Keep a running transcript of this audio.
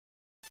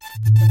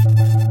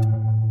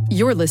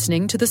You're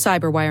listening to the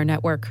Cyberwire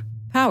Network,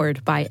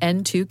 powered by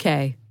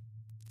N2K.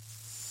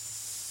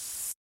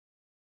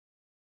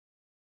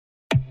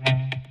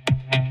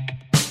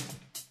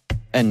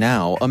 And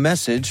now, a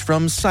message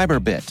from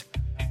Cyberbit.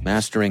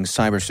 Mastering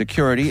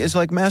cybersecurity is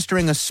like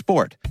mastering a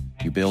sport.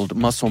 You build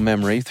muscle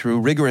memory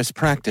through rigorous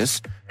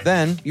practice,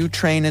 then you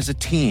train as a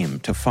team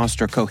to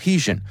foster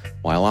cohesion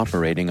while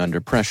operating under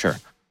pressure.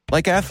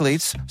 Like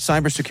athletes,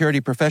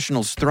 cybersecurity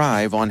professionals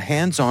thrive on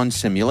hands-on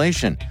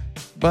simulation.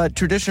 But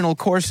traditional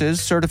courses,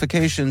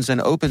 certifications,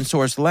 and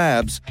open-source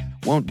labs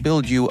won't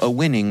build you a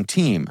winning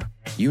team.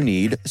 You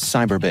need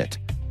Cyberbit.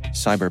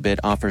 Cyberbit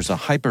offers a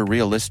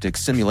hyper-realistic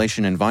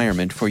simulation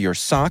environment for your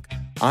SOC,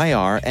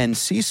 IR, and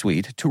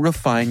C-suite to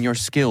refine your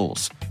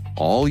skills,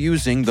 all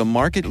using the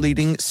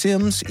market-leading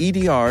SIMs,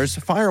 EDRs,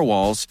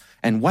 firewalls,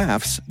 and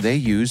WAFs they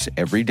use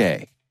every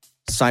day.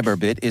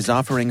 Cyberbit is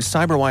offering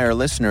Cyberwire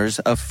listeners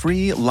a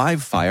free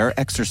live-fire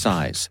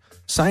exercise.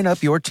 Sign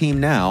up your team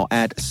now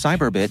at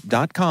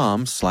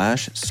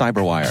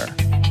cyberbit.com/cyberwire.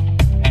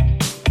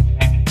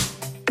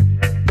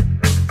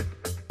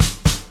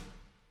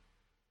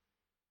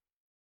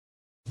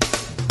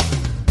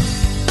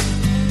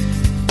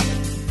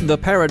 The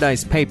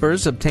Paradise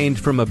Papers, obtained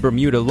from a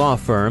Bermuda law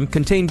firm,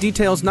 contain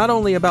details not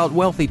only about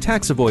wealthy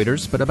tax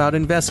avoiders, but about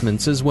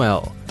investments as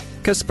well.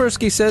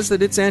 Kaspersky says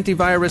that its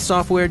antivirus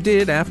software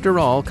did, after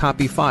all,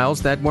 copy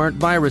files that weren't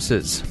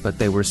viruses, but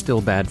they were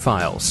still bad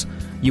files.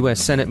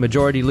 U.S. Senate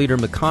Majority Leader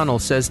McConnell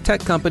says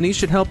tech companies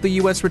should help the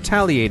U.S.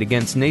 retaliate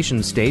against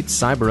nation-states'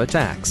 cyber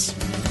attacks.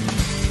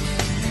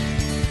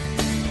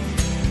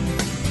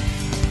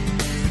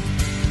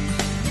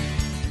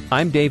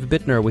 I'm Dave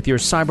Bittner with your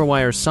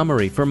Cyberwire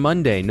summary for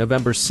Monday,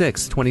 November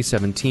 6,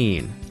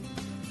 2017.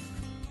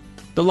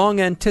 The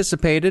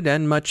long-anticipated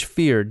and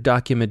much-feared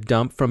document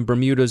dump from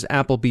Bermuda's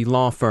Appleby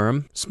law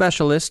firm,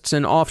 specialists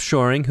in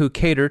offshoring who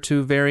cater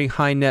to very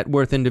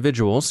high-net-worth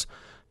individuals,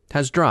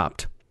 has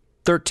dropped.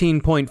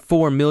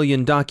 13.4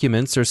 million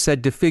documents are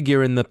said to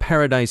figure in the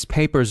Paradise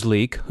Papers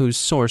leak, whose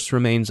source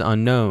remains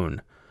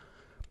unknown.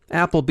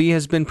 Appleby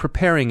has been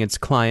preparing its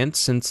clients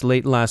since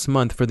late last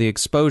month for the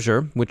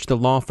exposure, which the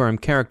law firm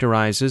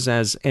characterizes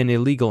as an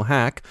illegal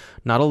hack,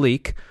 not a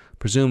leak,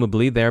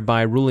 presumably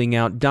thereby ruling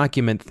out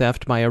document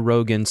theft by a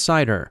rogue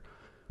insider.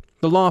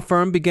 The law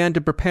firm began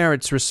to prepare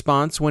its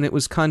response when it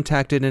was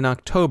contacted in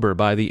October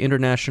by the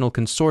International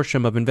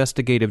Consortium of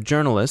Investigative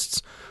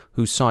Journalists,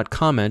 who sought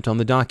comment on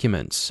the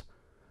documents.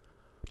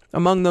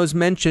 Among those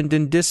mentioned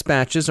in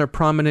dispatches are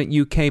prominent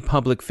UK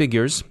public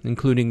figures,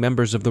 including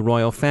members of the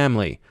royal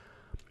family.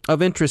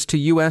 Of interest to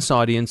U.S.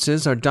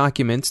 audiences are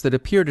documents that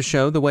appear to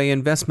show the way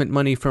investment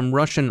money from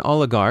Russian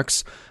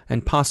oligarchs,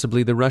 and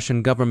possibly the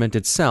Russian government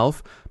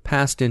itself,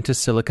 passed into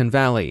Silicon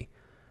Valley.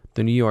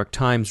 The New York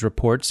Times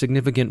reports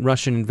significant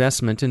Russian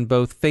investment in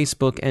both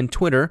Facebook and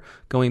Twitter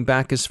going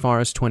back as far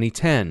as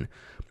 2010,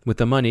 with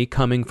the money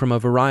coming from a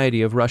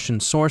variety of Russian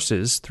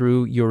sources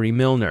through Yuri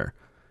Milner.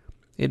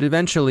 It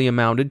eventually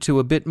amounted to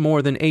a bit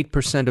more than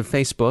 8% of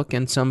Facebook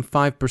and some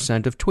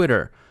 5% of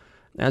Twitter.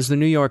 As the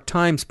New York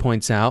Times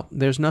points out,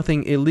 there's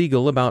nothing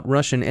illegal about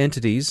Russian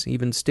entities,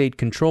 even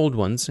state-controlled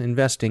ones,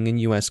 investing in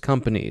U.S.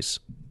 companies.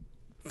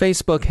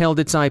 Facebook held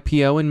its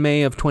IPO in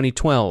May of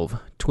 2012.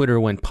 Twitter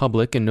went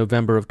public in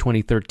November of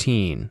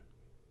 2013.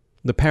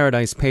 The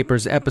Paradise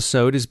Papers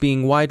episode is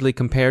being widely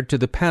compared to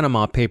the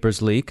Panama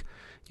Papers leak,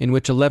 in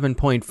which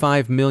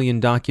 11.5 million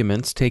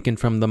documents taken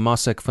from the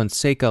Mossack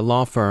Fonseca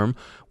law firm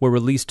were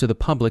released to the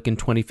public in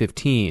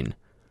 2015.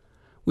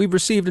 We've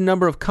received a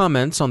number of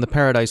comments on the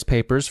Paradise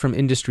Papers from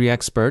industry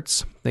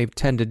experts. They've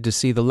tended to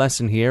see the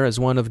lesson here as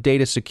one of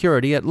data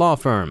security at law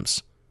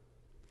firms.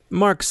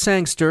 Mark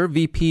Sangster,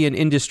 VP and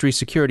Industry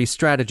Security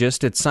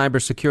Strategist at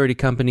cybersecurity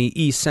company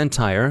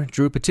eCentire,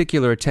 drew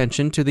particular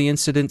attention to the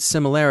incident's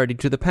similarity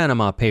to the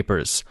Panama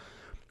Papers.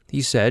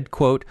 He said,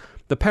 quote,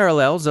 "The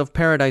parallels of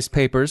Paradise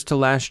Papers to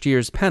last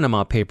year's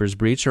Panama Papers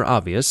breach are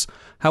obvious.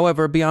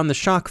 However, beyond the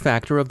shock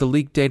factor of the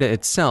leaked data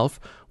itself,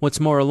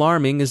 what's more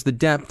alarming is the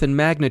depth and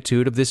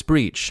magnitude of this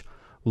breach.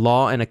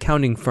 Law and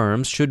accounting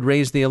firms should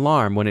raise the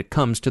alarm when it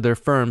comes to their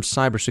firm's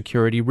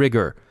cybersecurity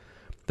rigor.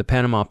 The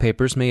Panama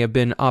Papers may have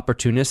been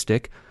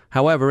opportunistic.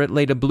 However, it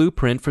laid a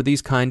blueprint for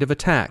these kind of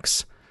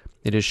attacks.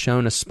 It has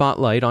shown a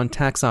spotlight on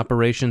tax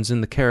operations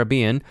in the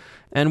Caribbean,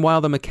 and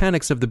while the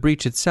mechanics of the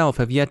breach itself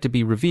have yet to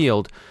be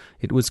revealed,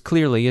 it was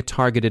clearly a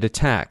targeted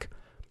attack.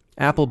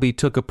 Appleby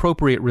took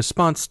appropriate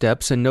response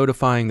steps in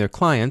notifying their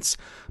clients,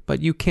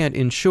 but you can't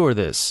ensure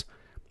this.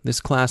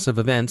 This class of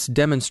events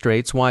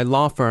demonstrates why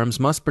law firms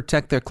must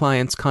protect their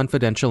clients'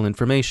 confidential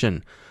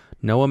information.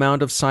 No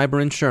amount of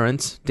cyber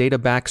insurance,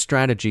 data-backed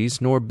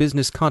strategies, nor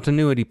business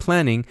continuity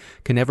planning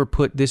can ever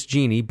put this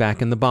genie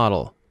back in the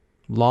bottle.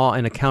 Law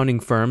and accounting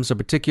firms are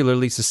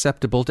particularly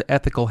susceptible to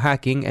ethical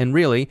hacking, and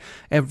really,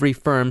 every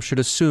firm should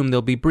assume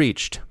they'll be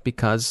breached,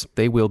 because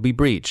they will be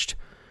breached.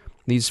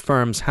 These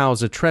firms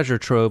house a treasure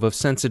trove of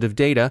sensitive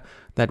data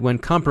that, when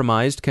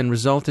compromised, can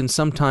result in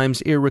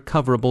sometimes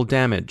irrecoverable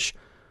damage.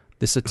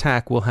 This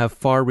attack will have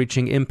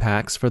far-reaching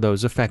impacts for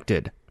those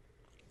affected."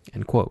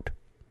 End quote.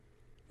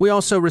 We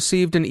also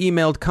received an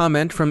emailed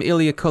comment from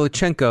Ilya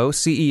Kolichenko,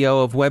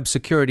 CEO of web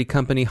security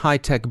company High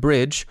Tech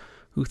Bridge,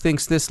 who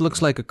thinks this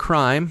looks like a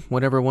crime,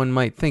 whatever one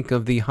might think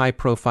of the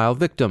high-profile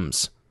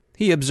victims.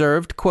 He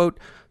observed, quote,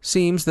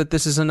 "Seems that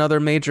this is another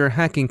major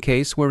hacking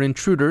case where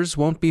intruders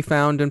won't be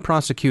found and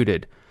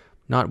prosecuted.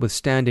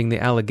 Notwithstanding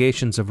the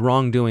allegations of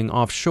wrongdoing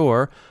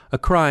offshore, a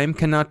crime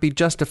cannot be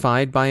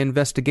justified by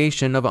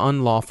investigation of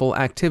unlawful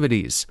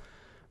activities.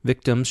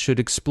 Victims should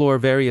explore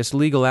various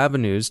legal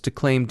avenues to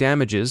claim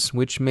damages,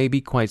 which may be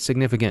quite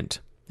significant."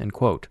 End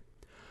quote.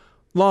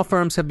 Law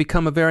firms have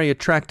become a very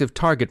attractive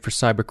target for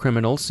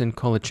cybercriminals, in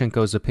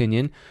Kolichenko's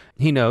opinion.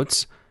 He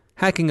notes,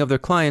 "Hacking of their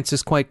clients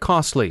is quite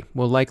costly,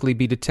 will likely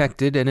be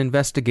detected and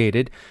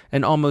investigated,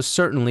 and almost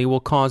certainly will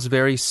cause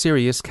very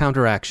serious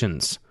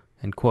counteractions."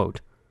 End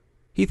quote.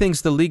 He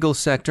thinks the legal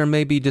sector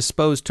may be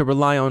disposed to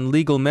rely on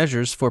legal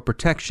measures for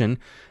protection,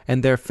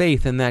 and their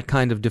faith in that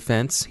kind of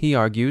defense, he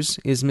argues,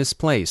 is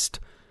misplaced.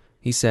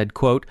 He said,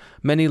 quote,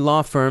 "Many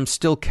law firms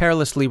still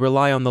carelessly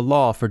rely on the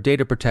law for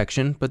data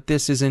protection, but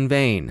this is in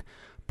vain.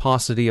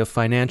 Paucity of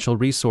financial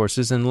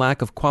resources and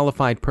lack of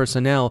qualified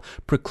personnel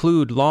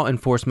preclude law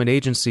enforcement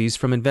agencies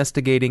from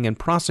investigating and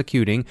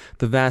prosecuting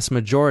the vast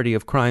majority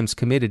of crimes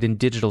committed in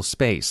digital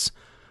space.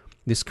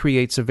 This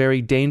creates a very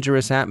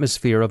dangerous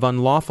atmosphere of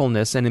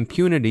unlawfulness and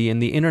impunity in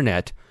the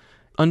Internet,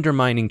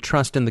 undermining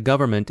trust in the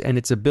government and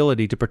its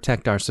ability to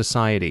protect our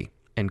society."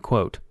 End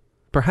quote.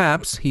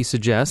 Perhaps, he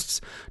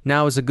suggests,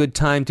 now is a good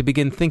time to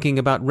begin thinking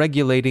about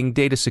regulating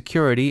data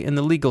security in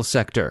the legal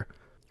sector.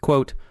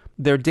 Quote,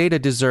 "Their data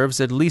deserves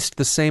at least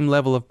the same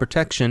level of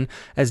protection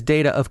as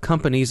data of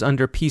companies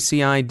under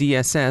PCI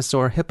DSS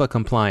or HIPAA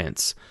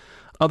compliance.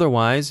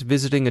 Otherwise,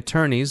 visiting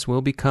attorneys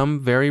will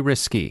become very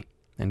risky."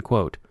 End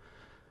quote.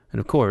 And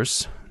of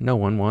course, no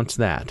one wants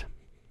that.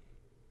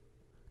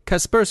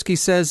 Kaspersky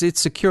says its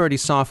security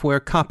software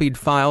copied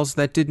files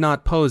that did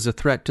not pose a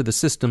threat to the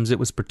systems it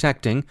was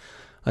protecting,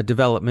 a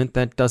development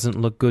that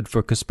doesn't look good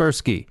for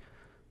Kaspersky.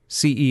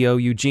 CEO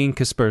Eugene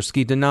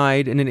Kaspersky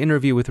denied in an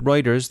interview with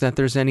Reuters that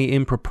there's any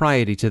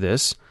impropriety to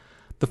this.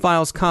 The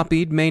files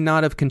copied may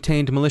not have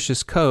contained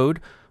malicious code,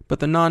 but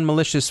the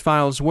non-malicious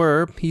files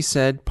were, he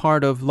said,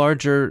 part of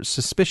larger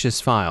suspicious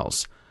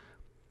files.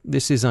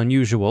 This is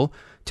unusual.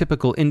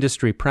 Typical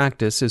industry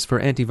practice is for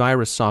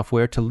antivirus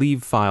software to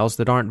leave files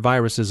that aren't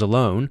viruses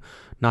alone,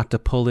 not to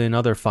pull in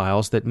other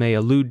files that may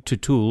allude to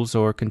tools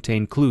or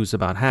contain clues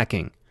about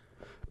hacking.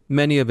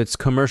 Many of its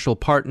commercial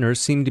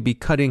partners seem to be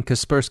cutting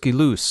Kaspersky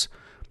loose.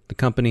 The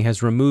company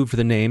has removed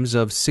the names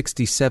of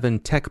 67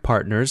 tech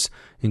partners,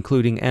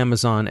 including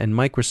Amazon and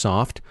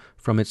Microsoft,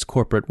 from its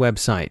corporate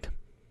website.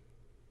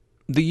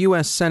 The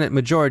U.S. Senate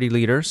Majority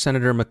Leader,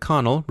 Senator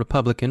McConnell,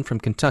 Republican from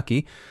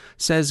Kentucky,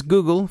 says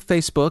Google,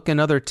 Facebook,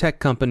 and other tech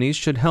companies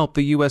should help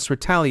the U.S.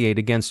 retaliate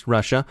against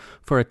Russia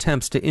for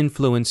attempts to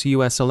influence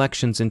U.S.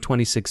 elections in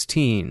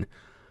 2016.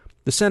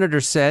 The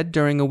senator said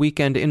during a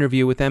weekend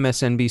interview with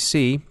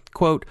MSNBC,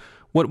 quote,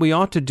 "What we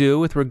ought to do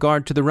with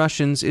regard to the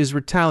Russians is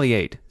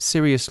retaliate,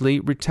 seriously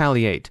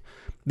retaliate.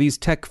 These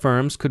tech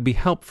firms could be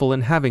helpful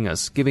in having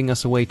us, giving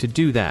us a way to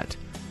do that."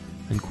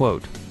 End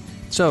quote.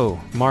 So,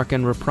 mark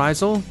and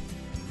reprisal?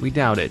 We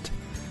doubt it.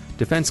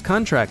 Defense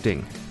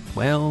contracting?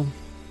 Well,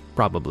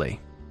 probably.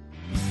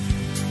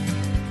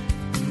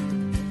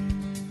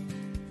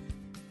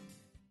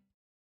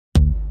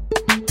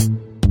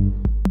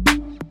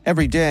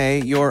 Every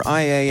day, your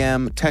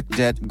IAM tech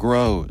debt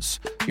grows.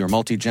 Your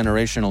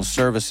multi-generational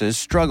services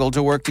struggle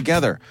to work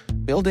together.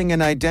 Building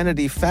an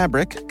identity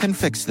fabric can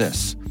fix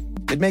this.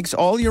 It makes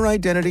all your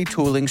identity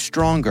tooling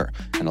stronger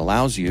and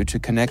allows you to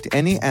connect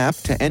any app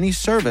to any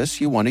service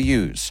you want to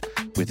use,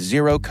 with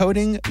zero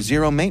coding,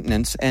 zero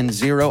maintenance, and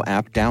zero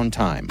app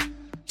downtime.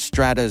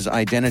 Strata's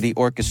identity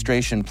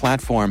orchestration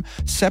platform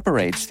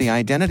separates the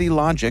identity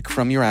logic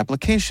from your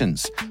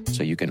applications,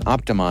 so you can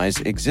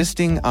optimize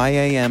existing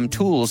IAM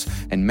tools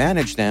and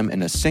manage them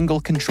in a single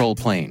control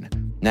plane.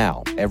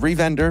 Now, every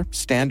vendor,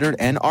 standard,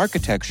 and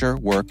architecture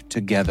work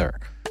together.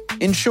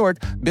 In short,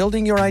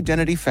 building your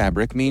identity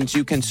fabric means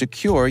you can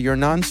secure your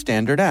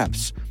non-standard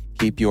apps,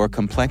 keep your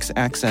complex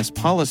access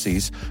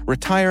policies,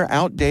 retire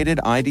outdated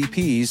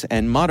IDPs,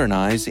 and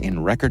modernize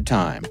in record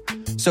time.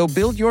 So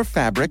build your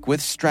fabric with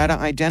Strata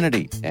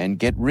Identity and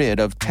get rid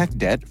of tech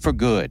debt for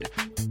good.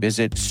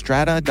 Visit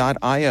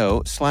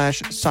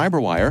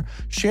strata.io/cyberwire,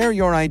 share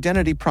your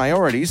identity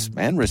priorities,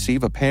 and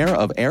receive a pair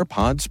of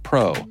AirPods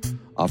Pro.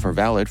 Offer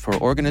valid for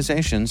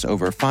organizations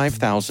over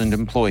 5,000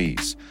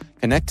 employees.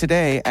 Connect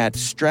today at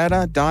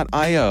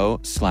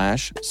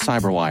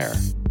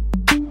strata.io/cyberwire.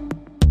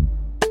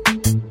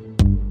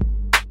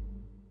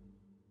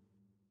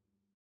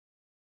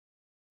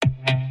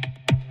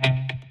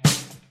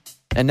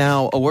 And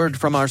now, a word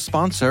from our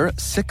sponsor,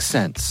 6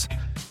 Sense.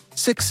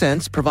 Sixth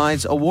Sense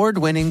provides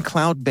award-winning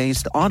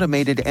cloud-based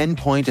automated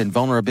endpoint and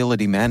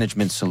vulnerability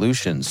management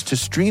solutions to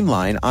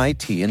streamline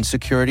IT and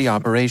security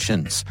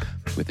operations.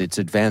 With its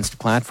advanced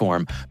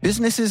platform,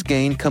 businesses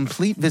gain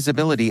complete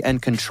visibility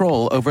and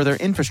control over their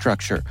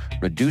infrastructure,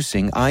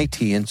 reducing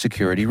IT and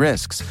security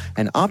risks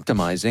and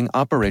optimizing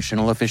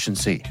operational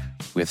efficiency.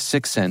 With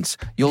Sixth Sense,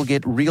 you'll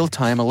get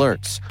real-time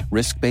alerts,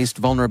 risk-based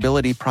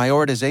vulnerability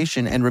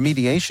prioritization and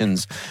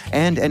remediations,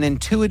 and an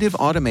intuitive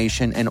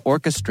automation and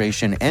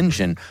orchestration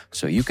engine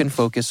so you can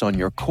focus on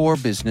your core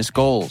business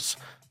goals,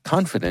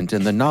 confident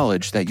in the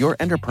knowledge that your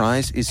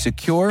enterprise is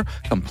secure,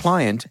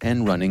 compliant,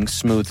 and running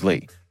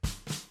smoothly.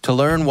 To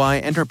learn why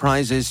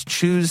enterprises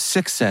choose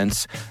Sixth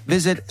Sense,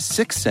 visit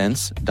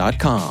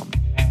sixthsense.com.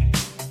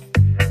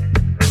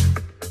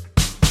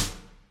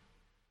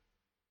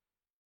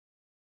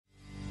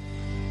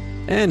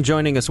 And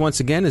joining us once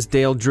again is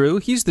Dale Drew.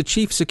 He's the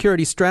Chief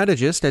Security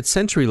Strategist at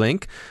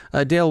CenturyLink.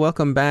 Dale,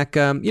 welcome back.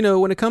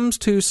 When it comes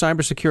to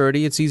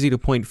cybersecurity, it's easy to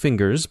point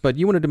fingers, but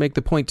you wanted to make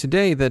the point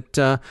today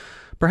that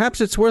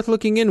perhaps it's worth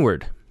looking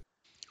inward.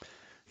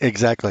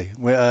 Exactly.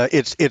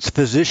 It's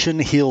physician,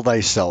 heal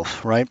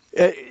thyself, right?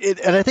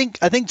 And I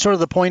think sort of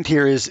the point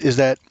here is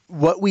that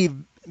what we've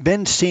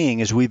been seeing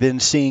is we've been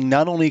seeing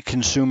not only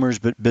consumers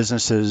but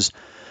businesses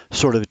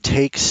sort of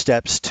take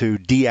steps to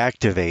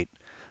deactivate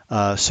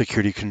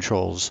security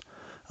controls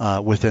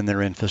within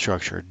their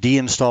infrastructure,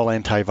 deinstall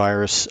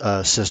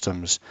antivirus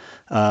systems,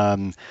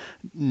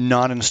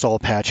 not install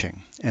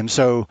patching. And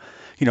so,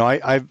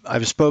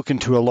 I've spoken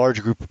to a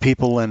large group of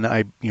people, and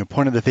I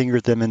pointed the finger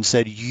at them and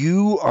said,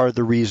 you are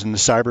the reason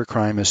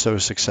cybercrime is so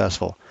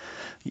successful.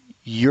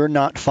 You're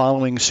not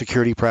following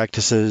security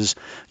practices.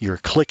 You're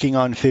clicking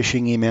on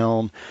phishing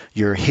email.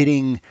 You're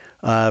hitting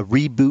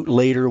reboot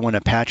later when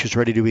a patch is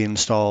ready to be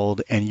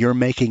installed, and you're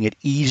making it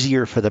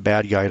easier for the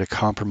bad guy to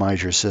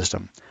compromise your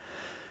system.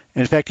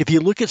 In fact, if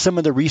you look at some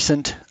of the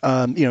recent,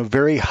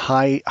 very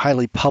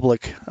highly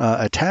public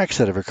attacks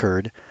that have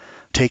occurred,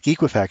 take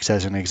Equifax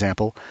as an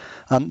example,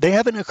 they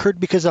haven't occurred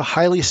because of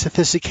highly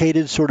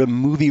sophisticated sort of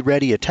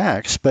movie-ready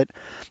attacks, but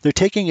they're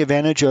taking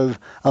advantage of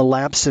a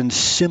lapse in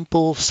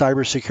simple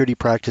cybersecurity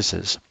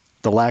practices,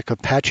 the lack of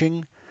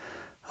patching,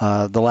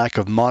 the lack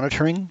of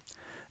monitoring,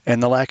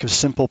 and the lack of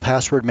simple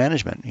password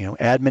management.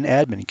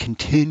 Admin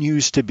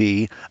continues to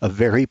be a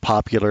very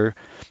popular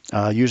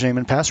username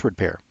and password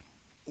pair.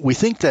 We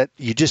think that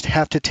you just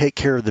have to take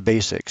care of the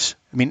basics.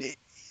 I mean,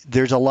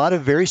 there's a lot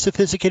of very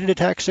sophisticated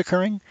attacks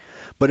occurring,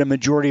 but a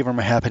majority of them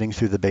are happening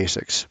through the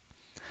basics.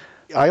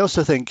 I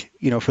also think,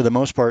 for the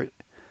most part,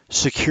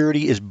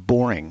 security is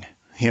boring.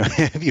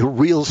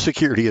 Real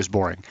security is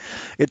boring.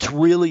 It's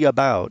really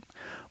about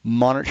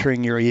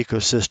monitoring your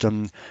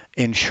ecosystem,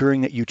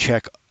 ensuring that you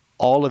check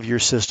all of your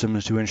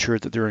systems to ensure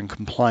that they're in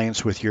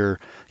compliance with your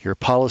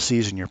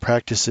policies and your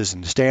practices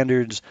and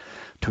standards,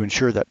 to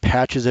ensure that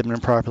patches have been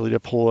properly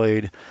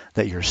deployed,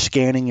 that you're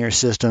scanning your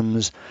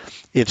systems.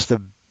 It's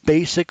the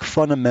basic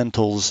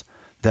fundamentals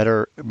that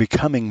are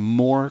becoming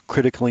more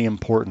critically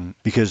important,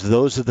 because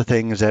those are the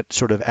things that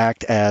sort of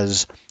act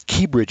as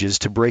key bridges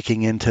to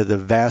breaking into the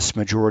vast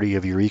majority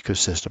of your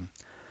ecosystem.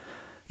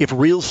 If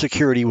real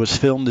security was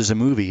filmed as a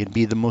movie, it'd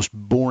be the most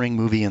boring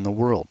movie in the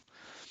world.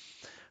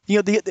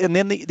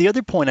 The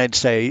other point I'd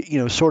say,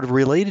 sort of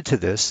related to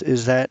this,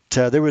 is that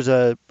there was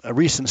a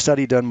recent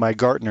study done by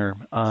Gartner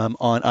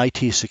on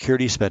IT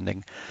security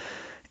spending.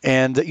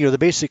 And the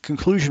basic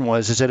conclusion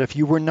is that if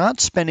you were not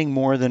spending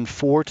more than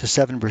 4 to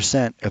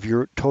 7% of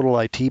your total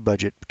IT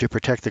budget to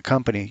protect the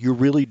company, you're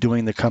really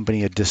doing the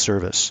company a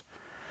disservice.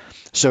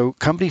 So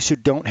companies who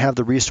don't have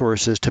the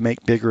resources to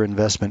make bigger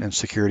investment in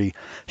security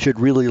should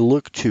really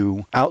look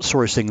to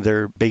outsourcing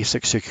their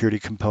basic security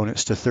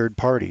components to third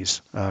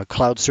parties,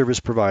 cloud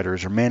service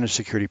providers or managed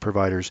security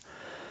providers.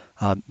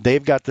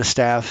 They've got the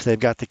staff, they've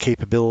got the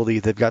capability,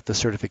 they've got the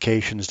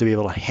certifications to be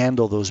able to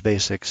handle those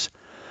basics.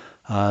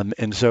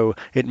 And so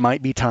it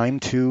might be time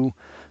to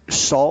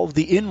solve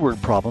the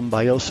inward problem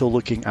by also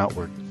looking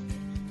outward.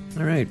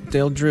 All right.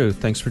 Dale Drew,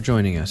 thanks for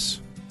joining us.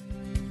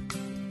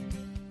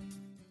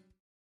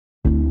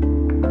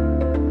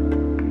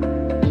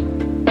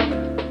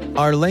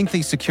 Are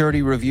lengthy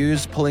security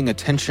reviews pulling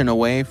attention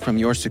away from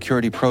your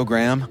security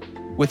program?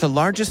 With the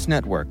largest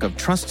network of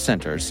trust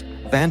centers,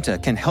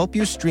 Vanta can help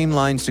you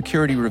streamline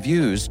security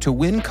reviews to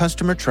win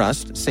customer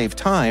trust, save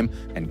time,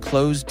 and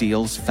close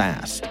deals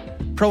fast.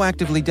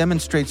 Proactively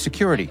demonstrate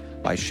security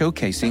by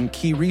showcasing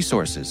key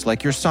resources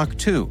like your SOC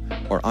 2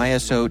 or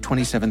ISO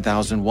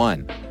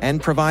 27001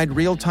 and provide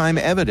real-time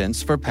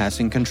evidence for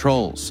passing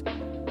controls.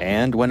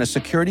 And when a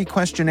security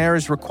questionnaire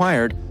is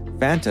required,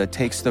 Vanta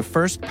takes the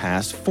first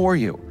pass for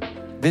you.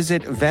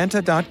 Visit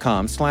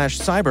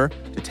vanta.com/cyber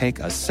to take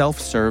a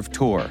self-serve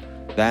tour.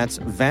 That's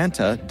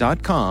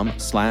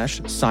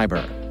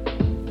vanta.com/cyber.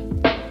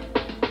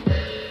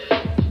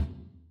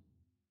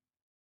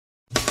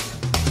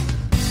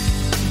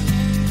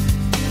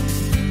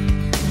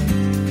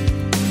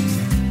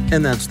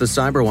 And that's the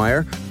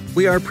Cyberwire.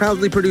 We are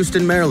proudly produced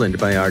in Maryland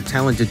by our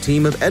talented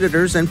team of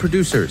editors and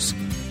producers.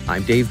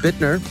 I'm Dave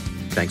Bittner.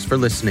 Thanks for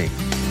listening.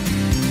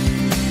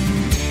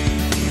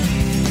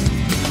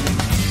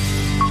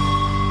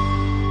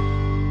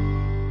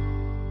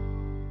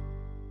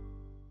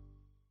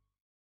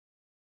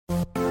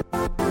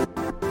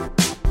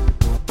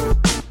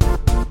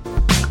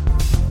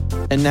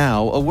 And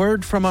now, a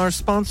word from our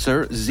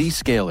sponsor,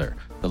 Zscaler,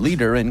 the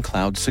leader in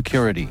cloud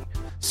security.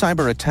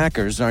 Cyber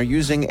attackers are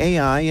using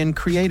AI in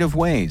creative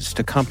ways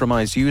to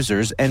compromise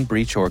users and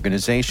breach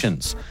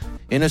organizations.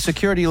 In a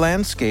security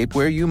landscape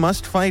where you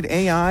must fight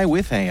AI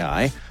with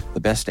AI, the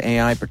best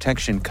AI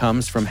protection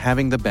comes from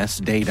having the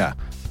best data.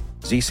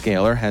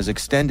 Zscaler has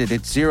extended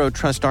its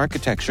zero-trust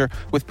architecture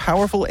with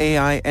powerful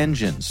AI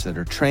engines that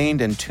are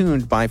trained and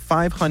tuned by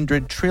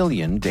 500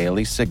 trillion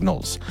daily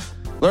signals.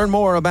 Learn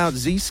more about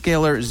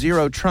Zscaler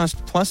Zero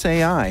Trust Plus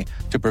AI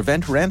to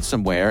prevent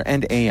ransomware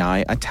and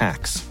AI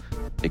attacks.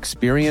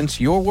 Experience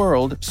your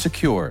world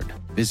secured.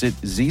 Visit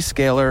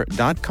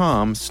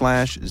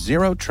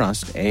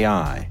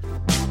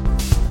zscaler.com/zerotrustai.